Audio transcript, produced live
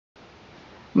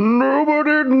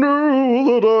Nobody knew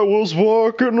that I was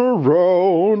walking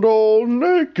around all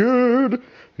naked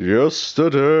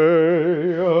yesterday.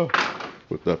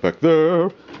 Put that back there.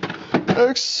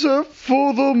 Except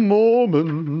for the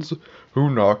Mormons who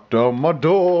knocked on my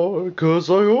door 'cause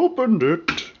I opened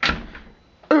it.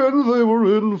 And they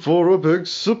were in for a big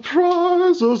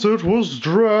surprise as it was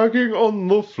dragging on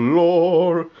the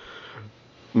floor.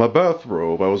 My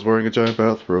bathrobe, I was wearing a giant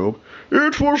bathrobe.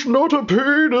 It was not a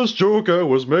penis joke I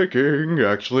was making.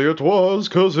 Actually it was,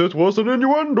 'cause it was an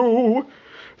innuendo.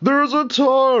 There's a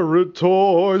tyrant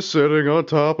toy sitting on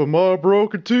top of my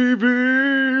broken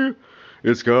TV.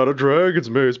 It's got a dragon's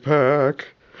maze pack.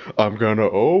 I'm gonna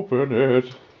open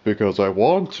it because I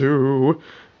want to.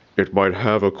 It might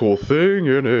have a cool thing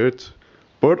in it,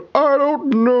 but I don't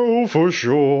know for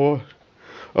sure.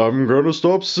 I'm gonna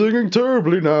stop singing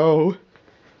terribly now.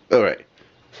 Alright,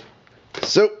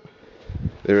 so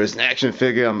there was an action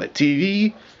figure on my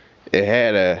TV. It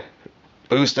had a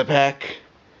booster pack.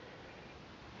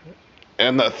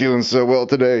 I'm not feeling so well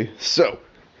today, so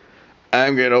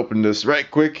I'm gonna open this right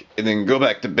quick and then go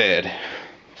back to bed.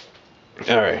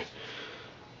 Alright.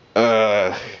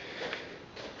 The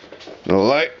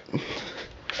light.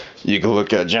 You can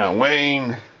look at John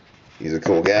Wayne. He's a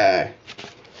cool guy.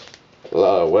 A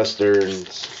lot of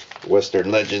westerns,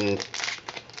 western legend.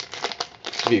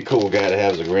 Be a cool guy to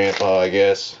have as a grandpa, I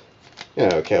guess. You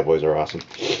know, cowboys are awesome.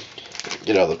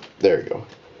 You know, there you go.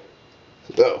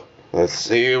 So, let's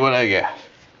see what I got.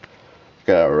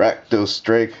 Got a Rakdos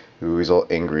Drake, who is all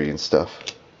angry and stuff.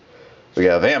 We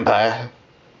got a vampire,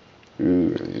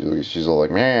 who she's all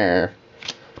like, meh.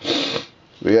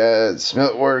 We got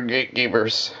Smeltware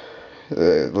gatekeepers.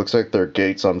 It looks like their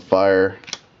gate's on fire.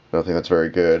 I don't think that's very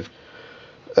good.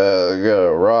 We got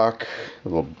a rock, a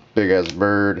little big ass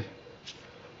bird.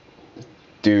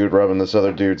 Dude rubbing this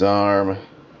other dude's arm.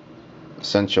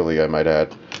 Essentially, I might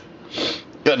add.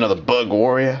 Got another bug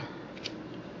warrior.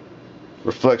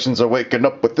 Reflections are waking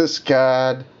up with this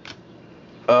card.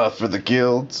 For the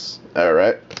guilds.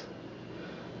 Alright.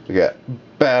 We got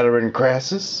Battering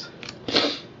Crassus.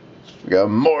 We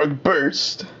got Morgue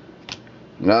Burst.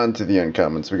 And on to the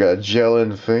uncommons. We got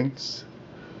Jellin Finks.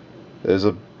 There's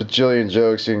a bajillion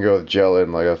jokes you can go with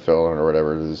Jellin, like a felon or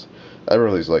whatever it is. I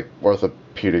remember these like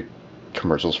orthopedic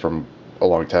commercials from a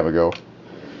long time ago.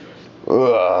 We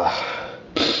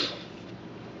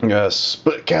got a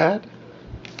Split Card.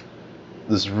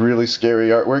 This really scary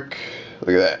artwork.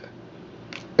 Look at that.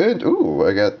 And, ooh,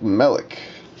 I got Melik.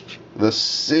 The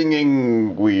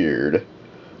singing weird.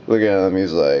 Look at him,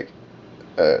 he's like,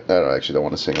 I actually don't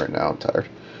want to sing right now, I'm tired.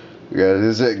 We got,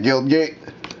 is it Guildgate?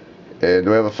 And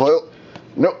do I have a foil?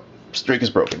 Nope, streak is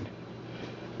broken.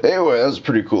 Anyway, that was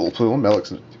pretty cool.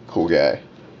 Melik's a cool guy.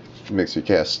 Makes you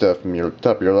cast stuff from your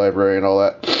top of your library and all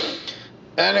that.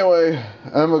 Anyway,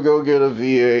 I'm gonna go get a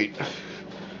V8.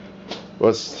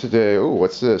 What's today? Oh,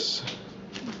 what's this?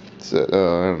 I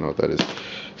don't know what that is.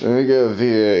 Let me get a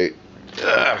V8.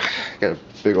 Got a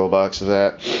big old box of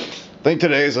that. I think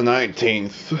today is the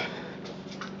 19th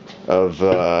of,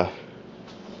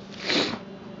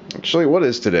 actually, what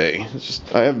is today? It's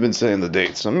just, I haven't been saying the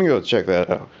date, so I'm gonna go check that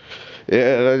out.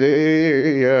 Yeah.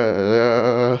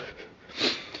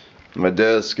 My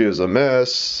desk is a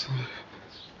mess.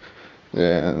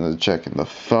 And checking the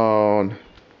phone.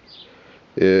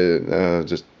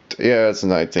 It's the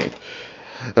 19th.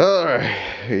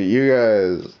 Alright, you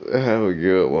guys have a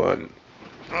good one.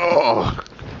 Oh.